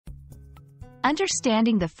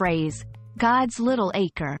Understanding the phrase, God's little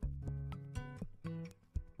acre.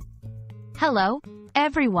 Hello,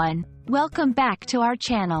 everyone. Welcome back to our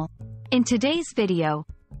channel. In today's video,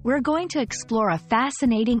 we're going to explore a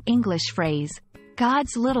fascinating English phrase,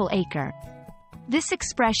 God's little acre. This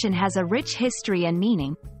expression has a rich history and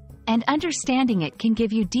meaning, and understanding it can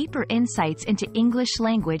give you deeper insights into English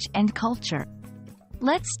language and culture.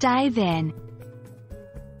 Let's dive in.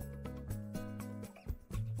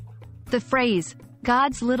 The phrase,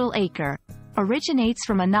 God's little acre, originates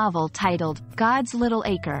from a novel titled God's Little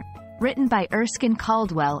Acre, written by Erskine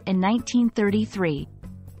Caldwell in 1933.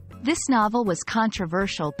 This novel was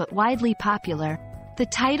controversial but widely popular. The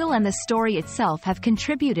title and the story itself have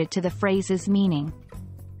contributed to the phrase's meaning.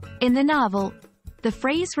 In the novel, the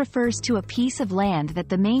phrase refers to a piece of land that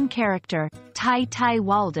the main character, Tai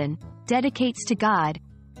Walden, dedicates to God,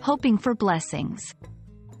 hoping for blessings.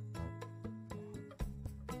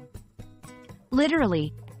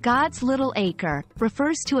 Literally, God's little acre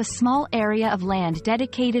refers to a small area of land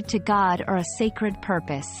dedicated to God or a sacred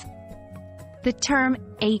purpose. The term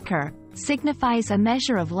acre signifies a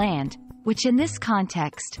measure of land, which in this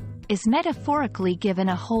context is metaphorically given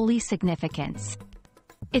a holy significance.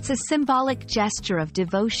 It's a symbolic gesture of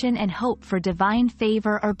devotion and hope for divine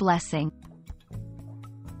favor or blessing.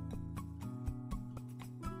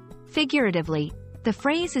 Figuratively, the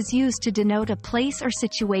phrase is used to denote a place or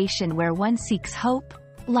situation where one seeks hope,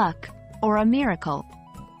 luck, or a miracle.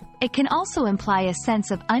 It can also imply a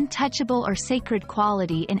sense of untouchable or sacred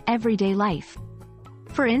quality in everyday life.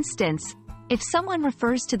 For instance, if someone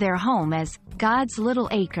refers to their home as God's little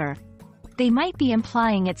acre, they might be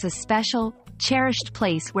implying it's a special, cherished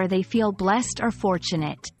place where they feel blessed or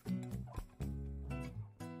fortunate.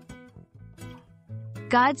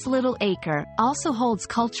 God's little acre also holds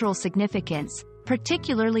cultural significance,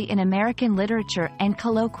 particularly in American literature and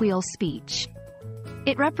colloquial speech.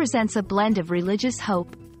 It represents a blend of religious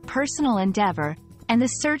hope, personal endeavor, and the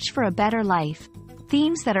search for a better life,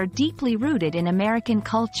 themes that are deeply rooted in American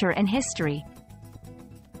culture and history.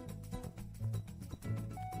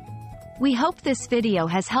 We hope this video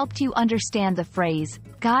has helped you understand the phrase,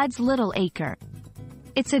 God's little acre.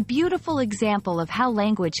 It's a beautiful example of how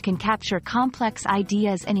language can capture complex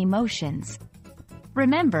ideas and emotions.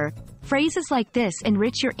 Remember, phrases like this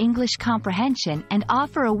enrich your English comprehension and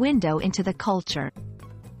offer a window into the culture.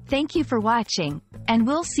 Thank you for watching, and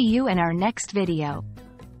we'll see you in our next video.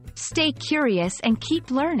 Stay curious and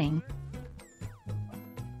keep learning.